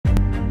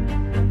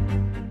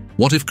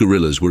What if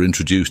gorillas were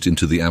introduced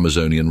into the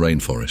Amazonian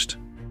rainforest?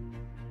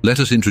 Let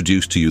us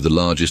introduce to you the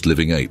largest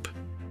living ape,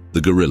 the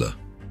gorilla.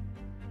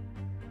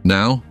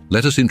 Now,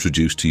 let us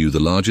introduce to you the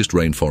largest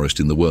rainforest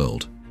in the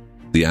world,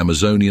 the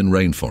Amazonian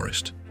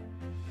rainforest.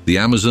 The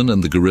Amazon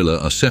and the gorilla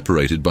are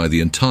separated by the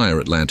entire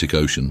Atlantic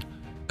Ocean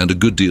and a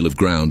good deal of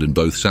ground in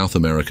both South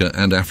America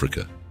and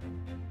Africa.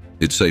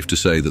 It's safe to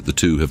say that the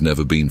two have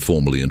never been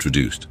formally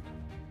introduced.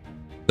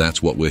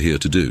 That's what we're here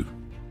to do,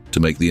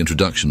 to make the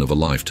introduction of a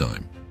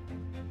lifetime.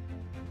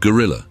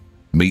 Gorilla,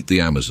 meet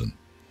the Amazon.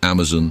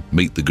 Amazon,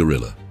 meet the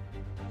gorilla.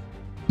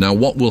 Now,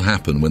 what will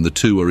happen when the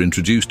two are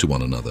introduced to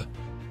one another?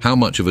 How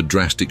much of a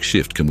drastic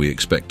shift can we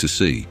expect to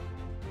see?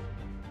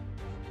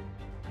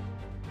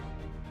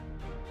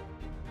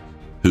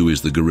 Who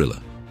is the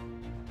gorilla?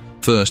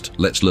 First,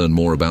 let's learn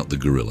more about the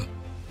gorilla.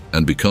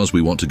 And because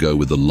we want to go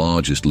with the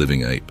largest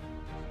living ape,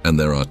 and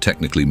there are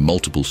technically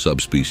multiple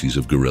subspecies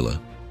of gorilla,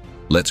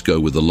 let's go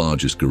with the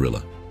largest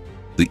gorilla,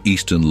 the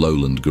eastern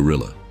lowland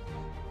gorilla.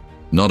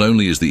 Not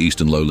only is the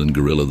eastern lowland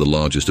gorilla the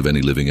largest of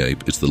any living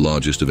ape, it's the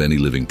largest of any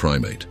living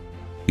primate.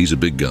 He's a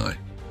big guy.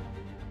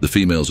 The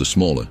females are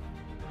smaller,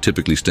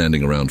 typically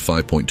standing around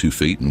 5.2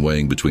 feet and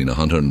weighing between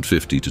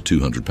 150 to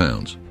 200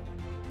 pounds.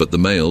 But the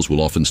males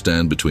will often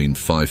stand between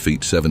 5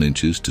 feet 7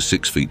 inches to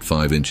 6 feet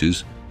 5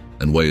 inches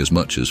and weigh as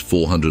much as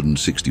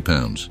 460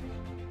 pounds.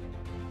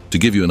 To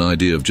give you an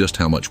idea of just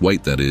how much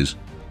weight that is,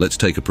 let's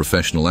take a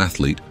professional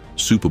athlete,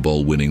 Super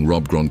Bowl winning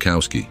Rob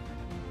Gronkowski.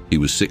 He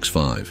was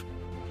 6'5".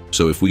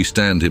 So if we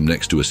stand him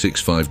next to a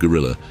 6'5"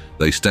 gorilla,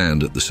 they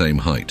stand at the same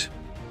height.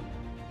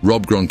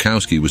 Rob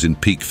Gronkowski was in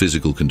peak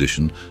physical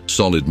condition,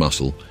 solid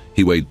muscle.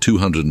 He weighed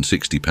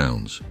 260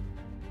 pounds.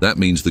 That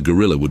means the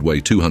gorilla would weigh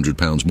 200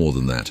 pounds more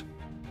than that.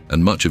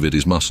 And much of it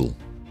is muscle.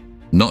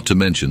 Not to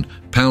mention,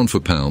 pound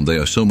for pound, they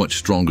are so much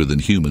stronger than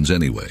humans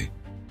anyway.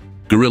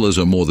 Gorillas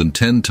are more than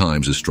 10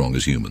 times as strong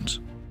as humans,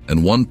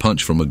 and one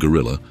punch from a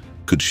gorilla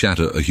could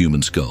shatter a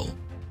human skull.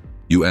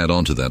 You add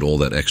onto that all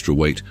that extra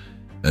weight,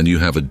 and you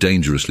have a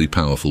dangerously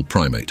powerful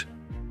primate.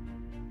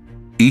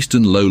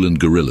 Eastern lowland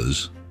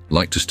gorillas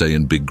like to stay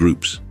in big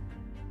groups.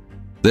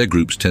 Their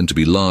groups tend to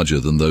be larger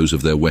than those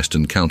of their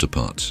western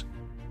counterparts.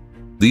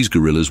 These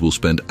gorillas will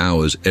spend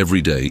hours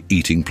every day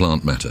eating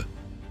plant matter.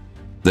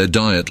 Their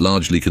diet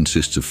largely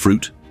consists of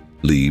fruit,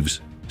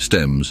 leaves,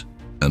 stems,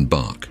 and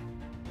bark.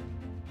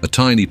 A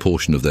tiny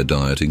portion of their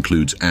diet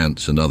includes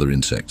ants and other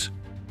insects.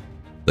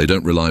 They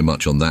don't rely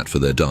much on that for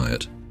their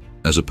diet,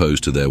 as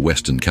opposed to their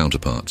western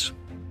counterparts.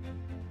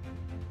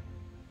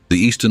 The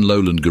eastern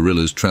lowland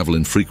gorillas travel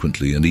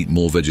infrequently and eat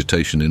more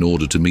vegetation in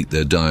order to meet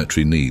their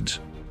dietary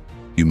needs.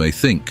 You may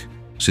think,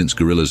 since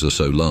gorillas are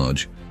so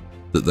large,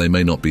 that they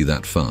may not be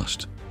that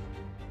fast.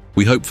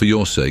 We hope for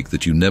your sake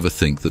that you never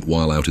think that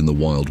while out in the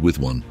wild with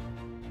one,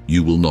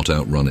 you will not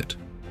outrun it.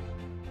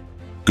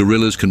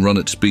 Gorillas can run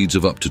at speeds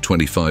of up to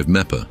 25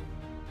 mph.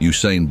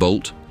 Usain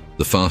Bolt,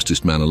 the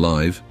fastest man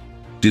alive,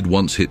 did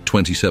once hit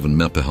 27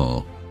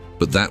 mph,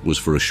 but that was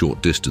for a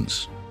short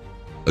distance.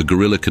 A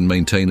gorilla can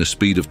maintain a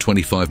speed of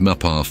 25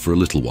 mph for a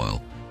little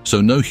while,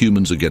 so no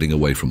humans are getting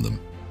away from them.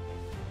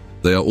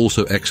 They are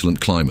also excellent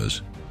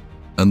climbers,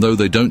 and though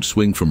they don't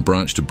swing from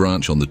branch to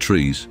branch on the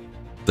trees,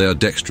 they are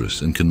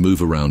dexterous and can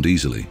move around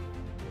easily.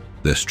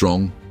 They're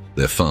strong,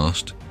 they're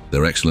fast,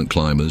 they're excellent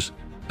climbers,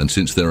 and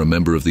since they're a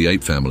member of the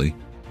ape family,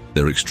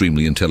 they're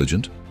extremely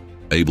intelligent,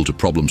 able to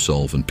problem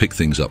solve and pick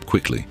things up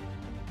quickly.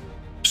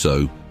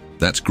 So,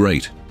 that's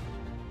great.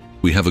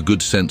 We have a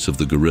good sense of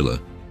the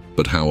gorilla,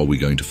 but how are we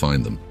going to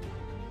find them?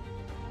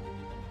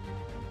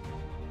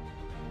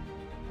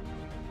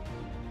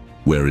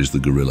 Where is the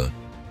gorilla?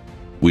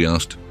 We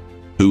asked,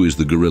 who is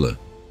the gorilla?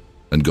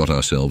 And got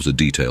ourselves a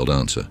detailed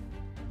answer.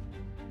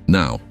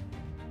 Now,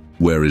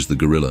 where is the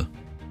gorilla?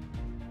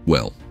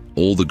 Well,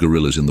 all the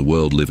gorillas in the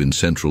world live in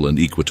Central and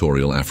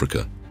Equatorial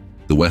Africa.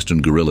 The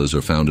Western gorillas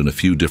are found in a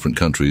few different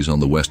countries on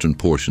the western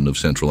portion of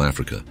Central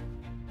Africa.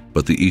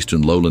 But the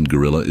Eastern lowland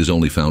gorilla is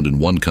only found in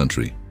one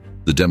country,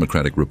 the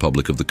Democratic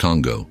Republic of the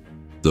Congo,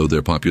 though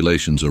their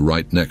populations are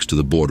right next to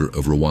the border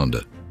of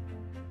Rwanda.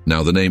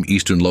 Now, the name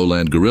Eastern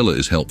lowland gorilla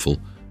is helpful,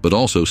 but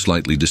also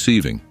slightly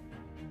deceiving.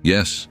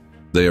 Yes,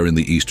 they are in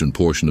the eastern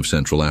portion of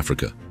Central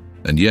Africa.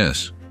 And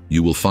yes,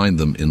 you will find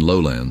them in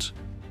lowlands,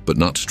 but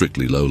not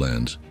strictly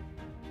lowlands.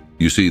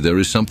 You see, there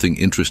is something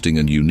interesting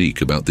and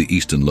unique about the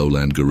Eastern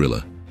lowland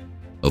gorilla.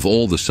 Of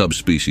all the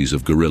subspecies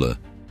of gorilla,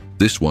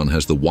 this one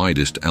has the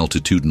widest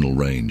altitudinal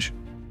range.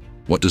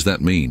 What does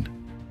that mean?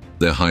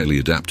 They're highly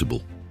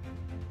adaptable.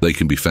 They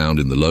can be found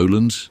in the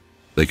lowlands,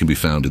 they can be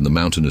found in the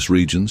mountainous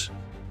regions,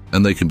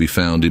 and they can be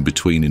found in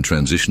between in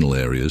transitional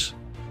areas.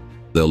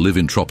 They'll live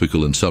in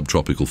tropical and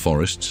subtropical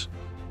forests,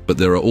 but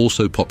there are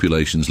also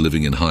populations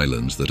living in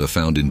highlands that are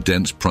found in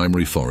dense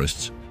primary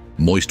forests,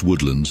 moist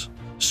woodlands,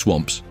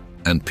 swamps,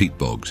 and peat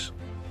bogs.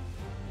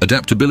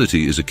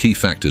 Adaptability is a key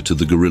factor to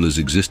the gorilla's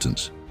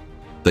existence.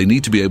 They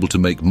need to be able to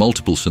make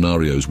multiple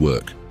scenarios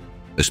work,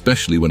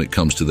 especially when it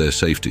comes to their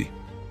safety.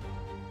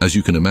 As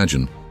you can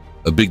imagine,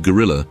 a big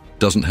gorilla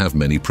doesn't have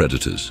many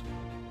predators.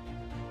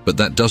 But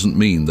that doesn't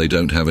mean they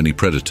don't have any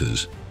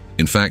predators.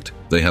 In fact,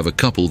 they have a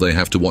couple they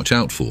have to watch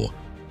out for: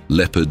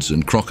 leopards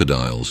and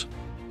crocodiles.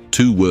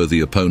 Two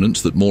worthy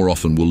opponents that more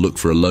often will look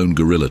for a lone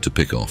gorilla to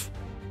pick off.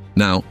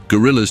 Now,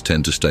 gorillas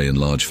tend to stay in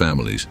large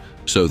families,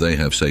 so they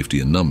have safety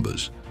in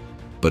numbers.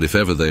 But if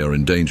ever they are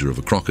in danger of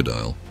a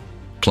crocodile,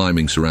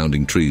 climbing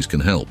surrounding trees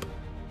can help.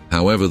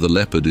 However, the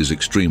leopard is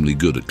extremely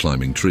good at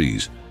climbing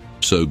trees,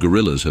 so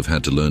gorillas have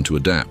had to learn to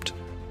adapt.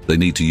 They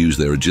need to use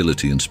their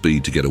agility and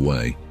speed to get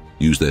away,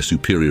 use their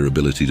superior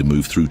ability to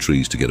move through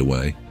trees to get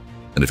away,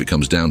 and if it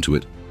comes down to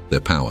it, their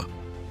power.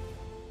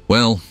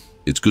 Well,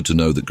 it's good to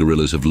know that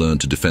gorillas have learned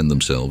to defend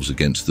themselves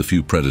against the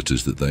few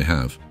predators that they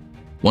have,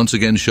 once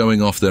again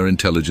showing off their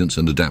intelligence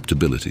and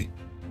adaptability.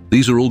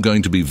 These are all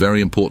going to be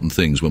very important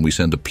things when we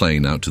send a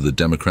plane out to the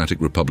Democratic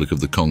Republic of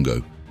the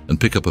Congo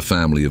and pick up a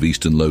family of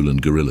eastern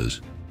lowland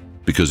gorillas,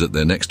 because at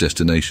their next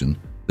destination,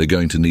 they're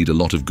going to need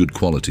a lot of good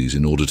qualities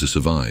in order to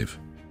survive.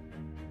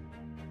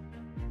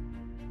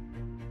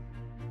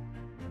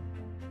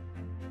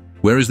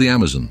 Where is the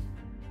Amazon?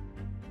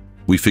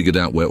 We figured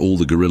out where all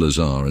the gorillas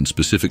are, and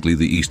specifically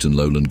the eastern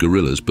lowland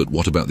gorillas, but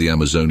what about the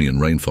Amazonian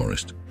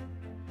rainforest?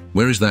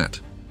 Where is that?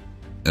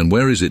 And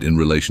where is it in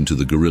relation to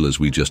the gorillas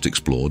we just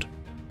explored?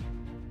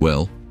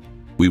 Well,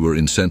 we were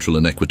in Central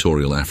and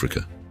Equatorial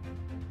Africa.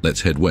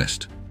 Let's head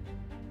west.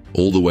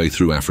 All the way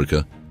through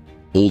Africa,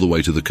 all the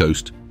way to the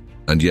coast,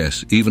 and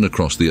yes, even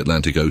across the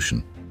Atlantic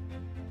Ocean.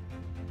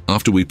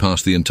 After we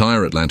pass the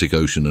entire Atlantic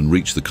Ocean and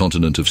reach the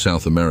continent of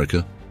South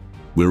America,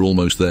 we're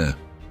almost there.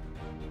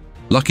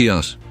 Lucky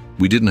us,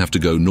 we didn't have to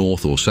go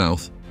north or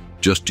south,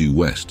 just due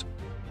west.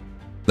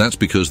 That's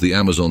because the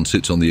Amazon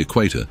sits on the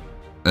equator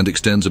and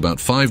extends about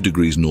 5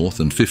 degrees north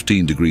and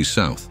 15 degrees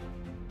south.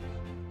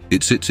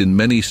 It sits in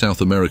many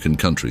South American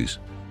countries,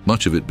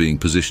 much of it being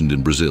positioned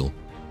in Brazil,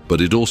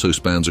 but it also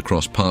spans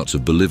across parts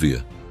of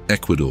Bolivia,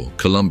 Ecuador,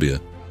 Colombia,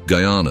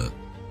 Guyana,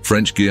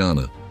 French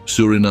Guiana,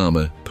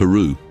 Suriname,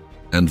 Peru,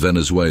 and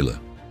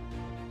Venezuela.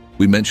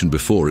 We mentioned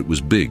before it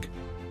was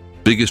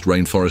biggest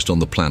rainforest on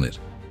the planet.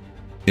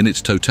 In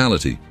its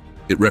totality,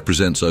 it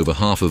represents over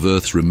half of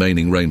Earth's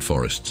remaining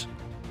rainforests.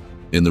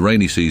 In the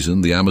rainy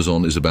season, the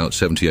Amazon is about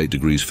 78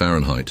 degrees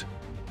Fahrenheit,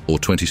 or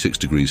 26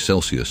 degrees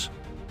Celsius,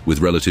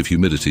 with relative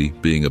humidity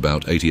being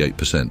about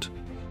 88%.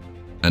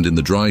 And in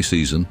the dry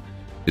season,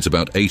 it's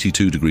about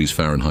 82 degrees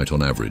Fahrenheit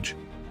on average,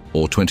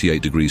 or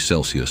 28 degrees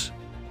Celsius,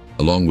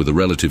 along with a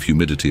relative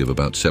humidity of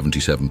about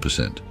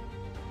 77%.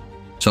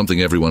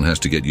 Something everyone has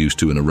to get used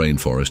to in a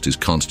rainforest is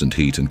constant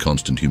heat and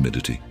constant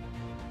humidity.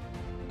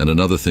 And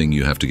another thing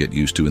you have to get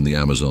used to in the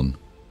Amazon: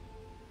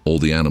 all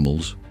the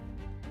animals,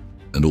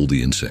 and all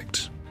the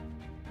insects,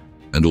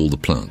 and all the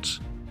plants.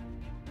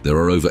 There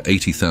are over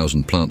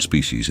 80,000 plant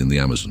species in the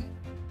Amazon.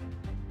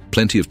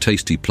 Plenty of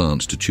tasty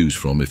plants to choose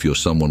from if you're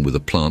someone with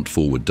a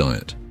plant-forward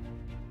diet.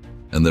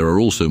 And there are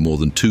also more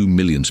than 2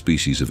 million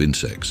species of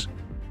insects,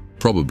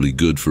 probably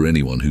good for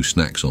anyone who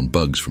snacks on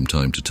bugs from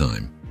time to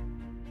time.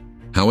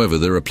 However,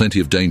 there are plenty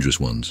of dangerous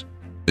ones,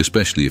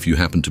 especially if you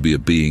happen to be a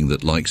being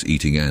that likes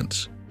eating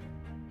ants.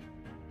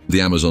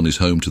 The Amazon is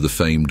home to the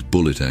famed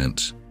bullet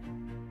ants.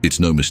 It's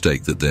no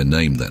mistake that they're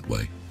named that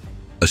way.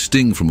 A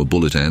sting from a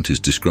bullet ant is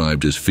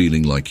described as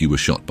feeling like you were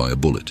shot by a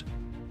bullet.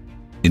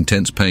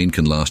 Intense pain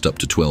can last up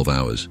to 12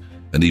 hours,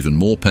 and even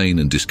more pain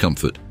and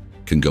discomfort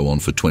can go on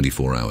for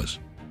 24 hours.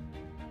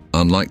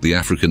 Unlike the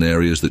African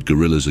areas that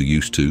gorillas are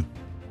used to,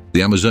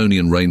 the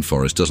Amazonian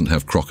rainforest doesn't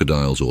have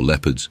crocodiles or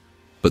leopards,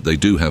 but they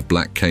do have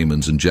black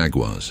caimans and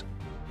jaguars.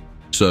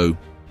 So,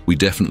 we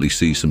definitely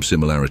see some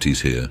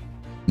similarities here,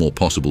 more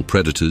possible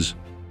predators,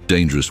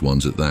 dangerous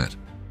ones at that.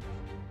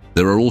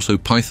 There are also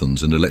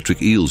pythons and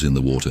electric eels in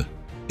the water,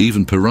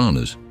 even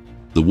piranhas.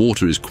 The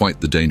water is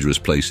quite the dangerous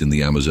place in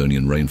the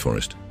Amazonian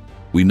rainforest.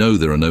 We know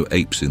there are no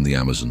apes in the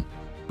Amazon,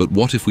 but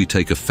what if we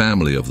take a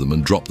family of them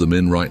and drop them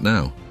in right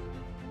now?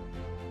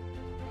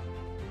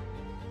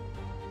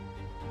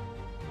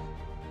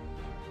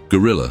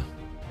 Gorilla,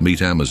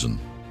 meet Amazon.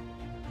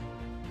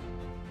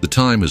 The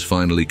time has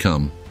finally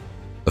come.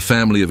 A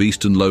family of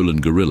eastern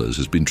lowland gorillas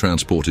has been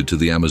transported to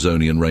the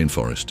Amazonian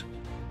rainforest.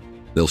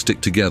 They'll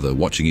stick together,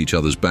 watching each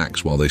other's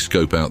backs while they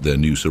scope out their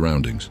new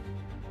surroundings.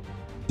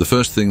 The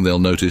first thing they'll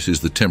notice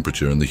is the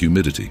temperature and the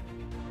humidity.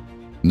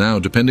 Now,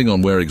 depending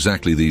on where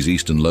exactly these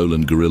eastern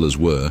lowland gorillas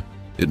were,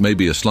 it may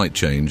be a slight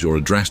change or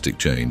a drastic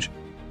change,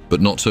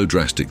 but not so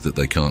drastic that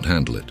they can't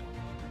handle it.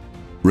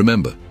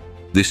 Remember,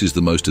 this is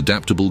the most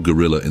adaptable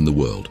gorilla in the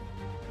world.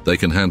 They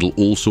can handle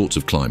all sorts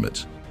of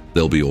climates.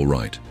 They'll be all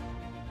right.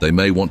 They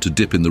may want to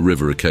dip in the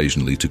river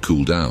occasionally to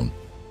cool down,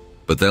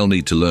 but they'll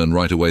need to learn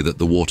right away that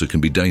the water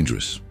can be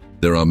dangerous.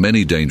 There are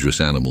many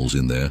dangerous animals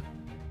in there,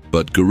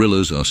 but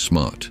gorillas are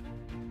smart.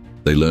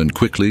 They learn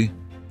quickly,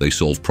 they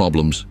solve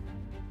problems,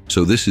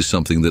 so this is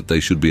something that they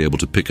should be able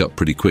to pick up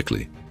pretty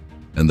quickly,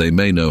 and they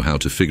may know how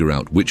to figure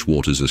out which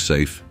waters are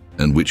safe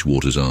and which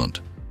waters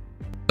aren't.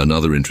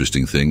 Another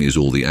interesting thing is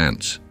all the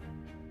ants.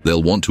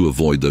 They'll want to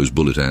avoid those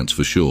bullet ants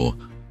for sure,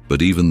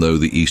 but even though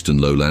the eastern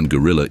lowland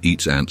gorilla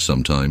eats ants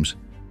sometimes,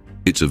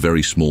 it's a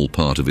very small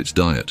part of its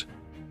diet,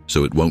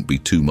 so it won't be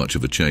too much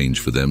of a change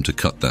for them to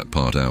cut that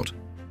part out.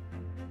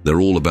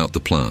 They're all about the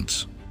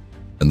plants.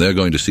 And they're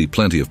going to see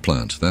plenty of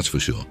plants, that's for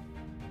sure.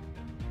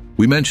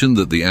 We mentioned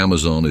that the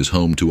Amazon is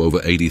home to over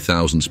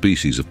 80,000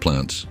 species of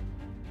plants.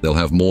 They'll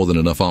have more than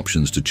enough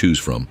options to choose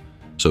from,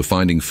 so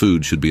finding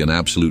food should be an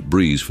absolute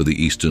breeze for the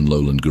eastern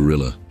lowland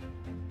gorilla.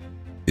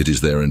 It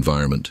is their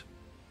environment.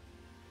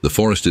 The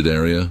forested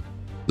area,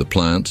 the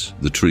plants,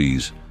 the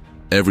trees,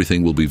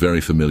 everything will be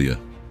very familiar.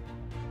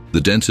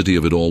 The density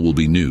of it all will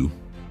be new,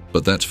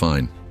 but that's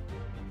fine.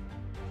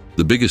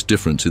 The biggest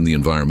difference in the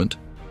environment,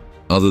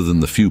 other than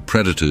the few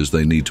predators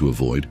they need to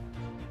avoid,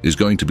 is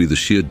going to be the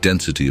sheer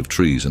density of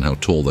trees and how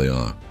tall they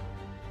are.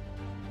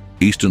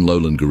 Eastern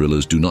lowland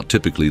gorillas do not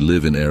typically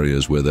live in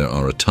areas where there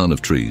are a ton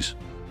of trees,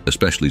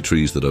 especially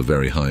trees that are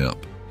very high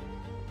up.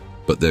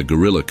 But their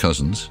gorilla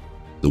cousins,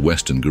 the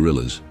western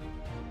gorillas,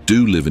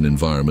 do live in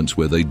environments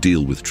where they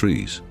deal with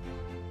trees.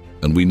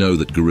 And we know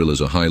that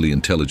gorillas are highly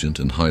intelligent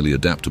and highly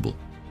adaptable.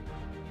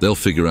 They'll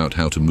figure out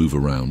how to move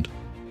around,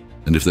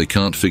 and if they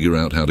can't figure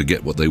out how to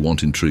get what they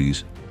want in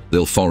trees,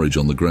 they'll forage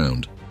on the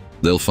ground.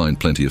 They'll find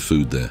plenty of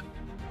food there.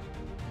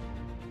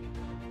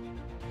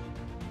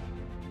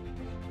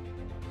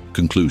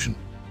 Conclusion.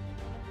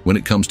 When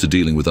it comes to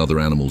dealing with other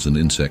animals and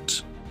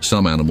insects,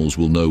 some animals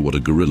will know what a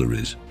gorilla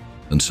is,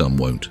 and some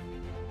won't.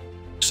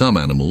 Some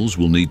animals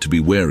will need to be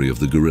wary of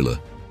the gorilla.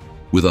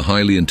 With a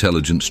highly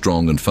intelligent,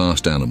 strong and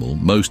fast animal,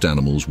 most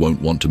animals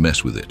won't want to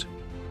mess with it.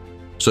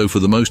 So for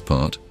the most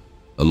part,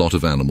 a lot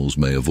of animals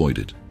may avoid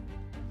it.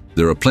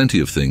 There are plenty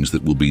of things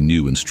that will be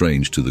new and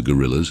strange to the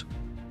gorillas,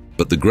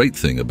 but the great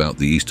thing about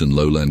the eastern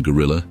lowland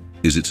gorilla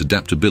is its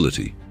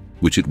adaptability,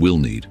 which it will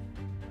need.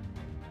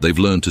 They've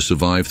learned to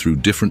survive through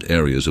different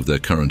areas of their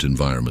current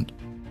environment.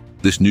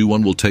 This new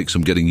one will take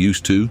some getting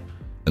used to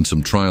and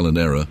some trial and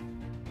error,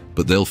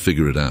 but they'll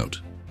figure it out.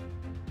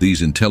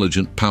 These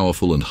intelligent,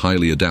 powerful and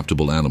highly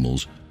adaptable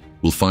animals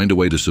will find a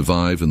way to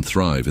survive and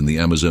thrive in the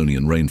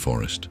Amazonian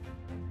rainforest.